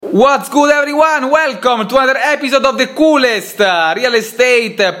What's good, everyone? Welcome to another episode of the coolest real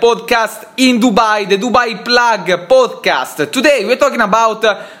estate podcast in Dubai, the Dubai Plug podcast. Today we're talking about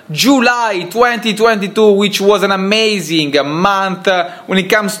July 2022, which was an amazing month when it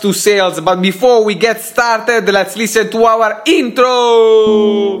comes to sales. But before we get started, let's listen to our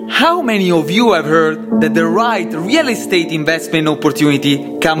intro. How many of you have heard that the right real estate investment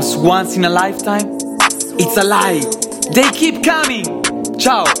opportunity comes once in a lifetime? It's a lie. They keep coming.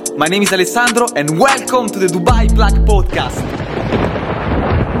 Ciao, my name is Alessandro and welcome to the Dubai Plug podcast.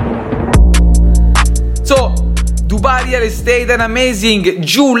 So, Dubai real estate, an amazing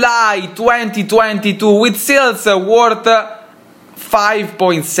July 2022 with sales worth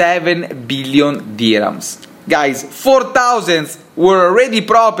 5.7 billion dirhams. Guys, 4,000 were already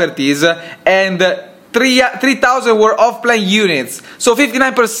properties and 3,000 were off-plan units. So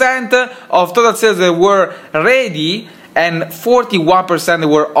 59% of total sales were ready and 41%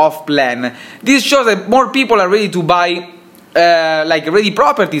 were off-plan. This shows that more people are ready to buy ready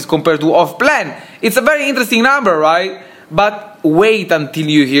properties compared to off-plan. It's a very interesting number, right? But wait until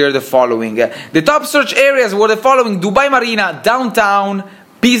you hear the following. The top search areas were the following: Dubai Marina, Downtown,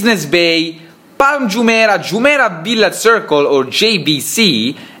 Business Bay, Palm Jumeirah, Jumeirah Village Circle or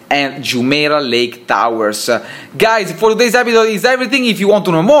JBC, and Jumeirah Lake Towers. Guys, for today's episode is everything. If you want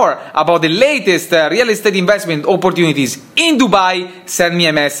to know more about the latest real estate investment opportunities in Dubai, send me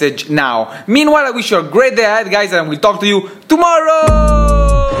a message now. Meanwhile, I wish you a great day ahead, guys, and we'll talk to you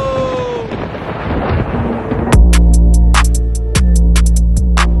tomorrow!